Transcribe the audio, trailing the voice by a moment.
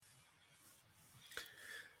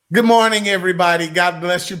Good morning, everybody. God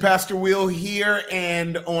bless you. Pastor Will here.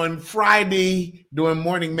 And on Friday, during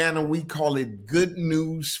Morning Manna, we call it Good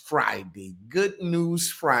News Friday. Good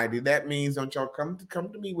News Friday. That means don't y'all come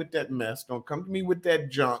to me with that mess. Don't come to me with that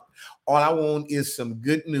junk. All I want is some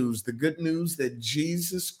good news. The good news that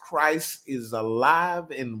Jesus Christ is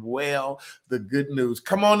alive and well. The good news.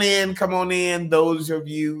 Come on in. Come on in. Those of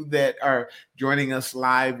you that are joining us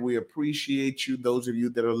live, we appreciate you. Those of you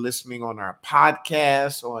that are listening on our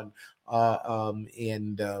podcast,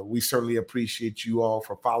 we certainly appreciate you all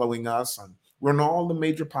for following us. We're on all the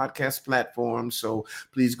major podcast platforms, so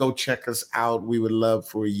please go check us out. We would love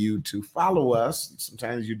for you to follow us.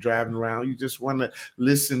 Sometimes you're driving around, you just want to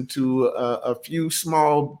listen to a few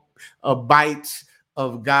small bites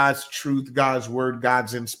of God's truth, God's word,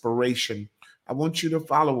 God's inspiration. I want you to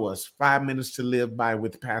follow us. 5 minutes to live by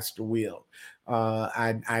with Pastor Will.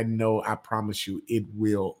 I know, I promise you, it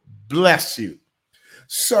will bless you.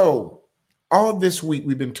 So, all this week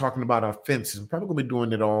we've been talking about offenses. I'm probably going to be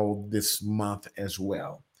doing it all this month as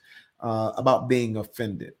well, about being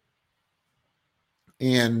offended.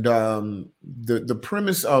 And the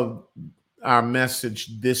premise of our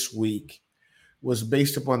message this week was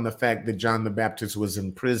based upon the fact that John the Baptist was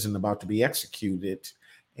in prison about to be executed,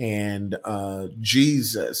 and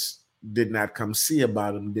Jesus did not come see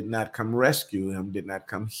about him, did not come rescue him, did not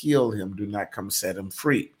come heal him, did not come set him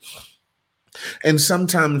free. And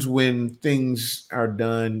sometimes when things are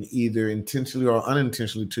done either intentionally or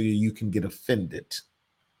unintentionally to you, you can get offended.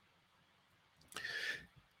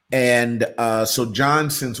 And so John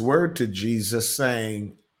sends word to Jesus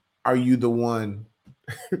saying, "Are you the one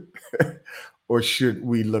or should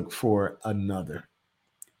we look for another?"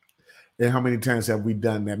 And how many times have we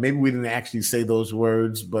done that? Maybe we didn't actually say those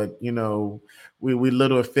words, but we a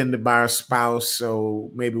little offended by our spouse,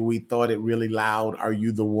 so maybe we thought it really loud. Are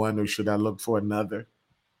you the one or should I look for another?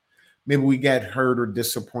 Maybe we got hurt or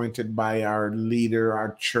disappointed by our leader,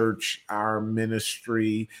 our church, our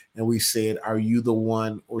ministry, and we said, "Are you the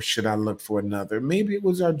one or should I look for another?" Maybe it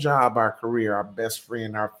was our job, our career, our best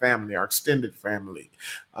friend, our family, our extended family,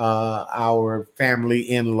 our family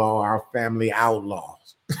in-law, our family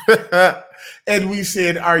outlaws. And we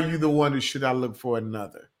said, "Are you the one or should I look for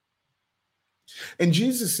another?" And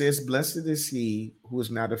Jesus says, "Blessed is he who is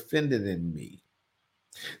not offended in me."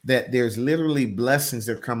 That there's literally blessings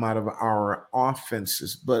that come out of our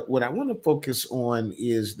offenses. But what I want to focus on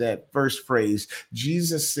is that first phrase.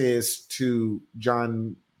 Jesus says to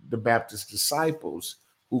John the Baptist's disciples,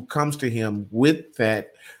 who comes to him with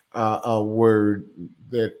that word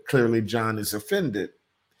that clearly John is offended.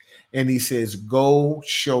 And he says, "Go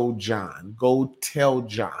show John, go tell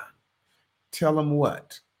John." Tell him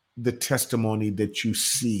what? The testimony that you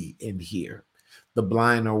see and hear. The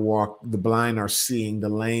blind are seeing, the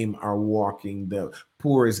lame are walking, the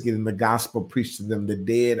poor is getting the gospel preached to them, the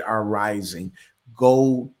dead are rising.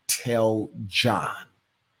 Go tell John.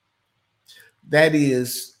 That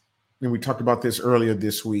is, and we talked about this earlier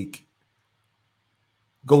this week,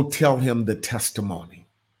 go tell him the testimony.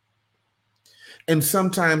 And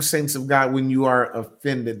sometimes, saints of God, when you are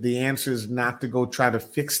offended, the answer is not to go try to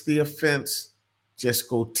fix the offense. Just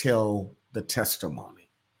go tell the testimony.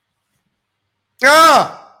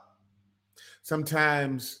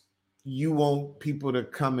 Sometimes you want people to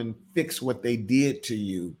come and fix what they did to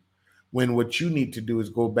you, when what you need to do is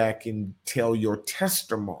go back and tell your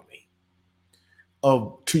testimony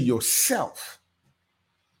to yourself.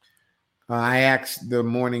 I asked the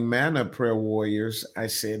Morning Manna prayer warriors, I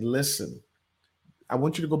said, "Listen, I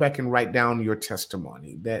want you to go back and write down your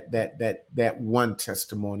testimony, that one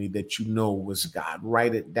testimony that you know was God.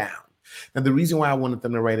 Write it down." Now, the reason why I wanted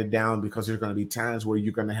them to write it down, because there's going to be times where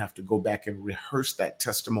you're going to have to go back and rehearse that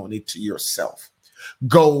testimony to yourself.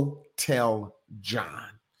 Go tell John.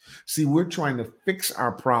 See, we're trying to fix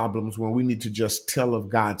our problems when we need to just tell of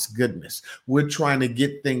God's goodness. We're trying to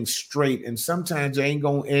get things straight, and sometimes it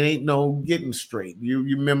ain't no getting straight. You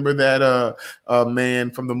remember that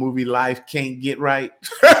man from the movie Life Can't Get Right?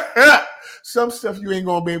 Some stuff you ain't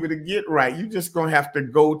gonna be able to get right. You just gonna have to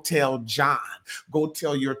go tell John. Go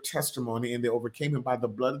tell your testimony, and they overcame him by the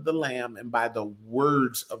blood of the Lamb and by the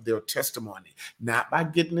words of their testimony, not by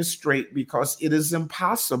getting it straight, because it is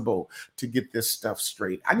impossible to get this stuff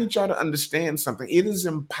straight. I need y'all to understand something. It is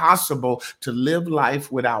impossible to live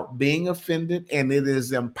life without being offended, and it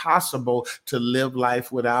is impossible to live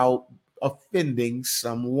life without offending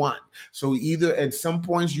someone. So either at some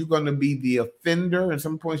points you're going to be the offender, and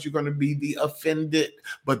some points you're going to be the offended,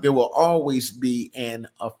 but there will always be an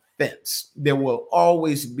offense. There will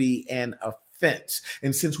always be an offense. offense.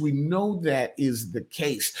 And since we know that is the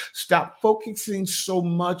case, stop focusing so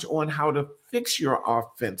much on how to fix your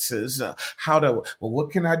offenses, well,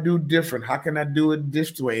 what can I do different? How can I do it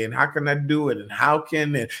this way? And how can I do it? And how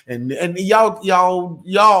can, and y'all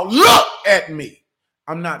look at me.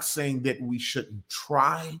 I'm not saying that we shouldn't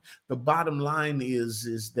try. The bottom line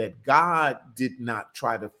is that God did not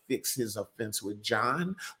try to fix his offense with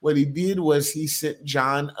John. What he did was he sent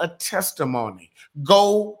John a testimony.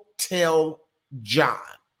 Go tell John.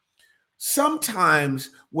 Sometimes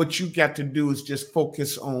what you got to do is just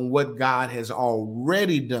focus on what God has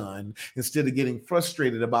already done instead of getting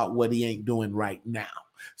frustrated about what he ain't doing right now.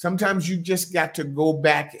 Sometimes you just got to go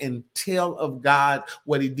back and tell of God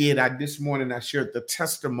what he did. This morning I shared the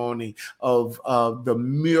testimony of the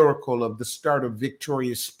miracle of the start of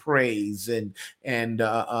Victorious Praise and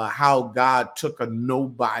how God took a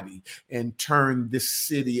nobody and turned this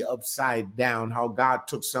city upside down. How God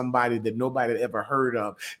took somebody that nobody had ever heard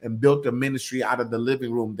of and built a ministry out of the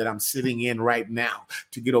living room that I'm sitting in right now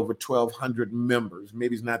to get over 1,200 members.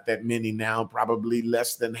 Maybe it's not that many now, probably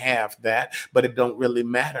less than half that, but it don't really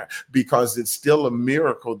matter because it's still a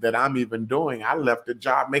miracle that I'm even doing. I left a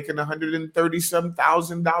job making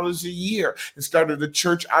 $137,000 a year and started a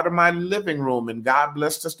church out of my living room. And God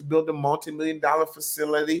blessed us to build a multi-million-dollar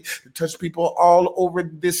facility to touch people all over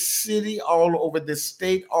this city, all over this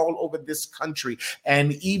state, all over this country.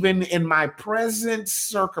 And even in my present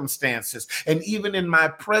circumstances and even in my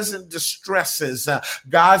present distresses,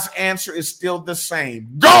 God's answer is still the same.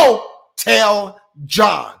 Go tell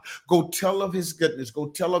John. Go tell of his goodness. Go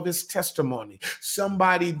tell of his testimony.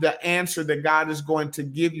 Somebody, the answer that God is going to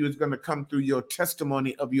give you is going to come through your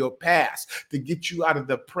testimony of your past to get you out of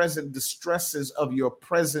the present distresses of your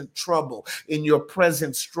present trouble, in your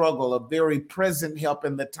present struggle, a very present help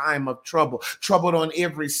in the time of trouble, troubled on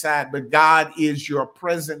every side, but God is your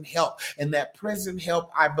present help. And that present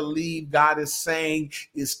help, I believe God is saying,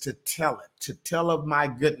 is to tell it, to tell of my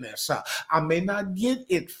goodness. I may not get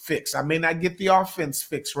it fixed. I may not get the offense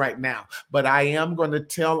fixed right now, but I am going to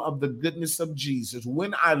tell of the goodness of Jesus.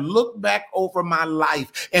 When I look back over my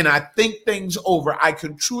life and I think things over, I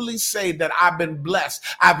can truly say that I've been blessed.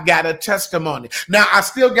 I've got a testimony. Now, I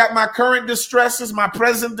still got my current distresses, my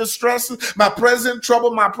present distresses, my present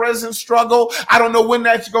trouble, my present struggle. I don't know when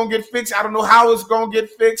that's going to get fixed. I don't know how it's going to get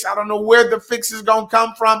fixed. I don't know where the fix is going to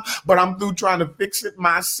come from, but I'm through trying to fix it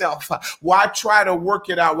myself. Why try to work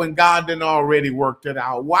it out when God didn't already worked it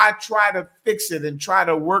out? Why try to fix it and try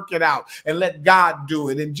to work it out and let God do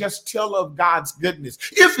it and just tell of God's goodness?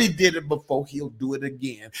 If he did it before, he'll do it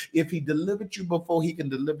again. If he delivered you before, he can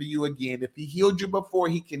deliver you again. If he healed you before,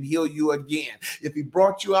 he can heal you again. If he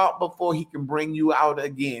brought you out before, he can bring you out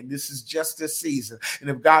again. This is just a season. And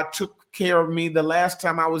if God took care of me the last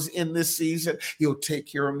time I was in this season, he'll take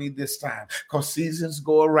care of me this time, because seasons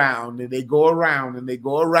go around and they go around and they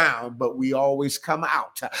go around, but we always come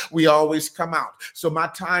out. We always come out. So my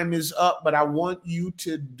time is up, but I want you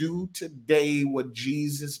to do today what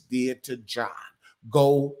Jesus did to John.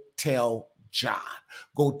 Go tell John.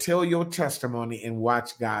 Go tell your testimony and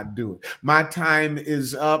watch God do it. My time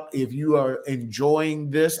is up. If you are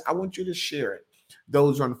enjoying this, I want you to share it.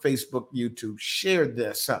 Those on Facebook, YouTube, share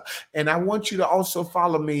this. And I want you to also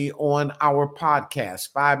follow me on our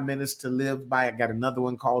podcast, 5 Minutes to Live By. I got another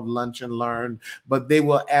one called Lunch and Learn, but they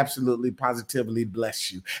will absolutely, positively bless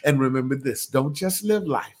you. And remember this, don't just live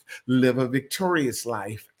life, live a victorious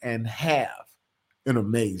life and have an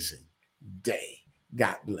amazing day.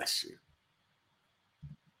 God bless you.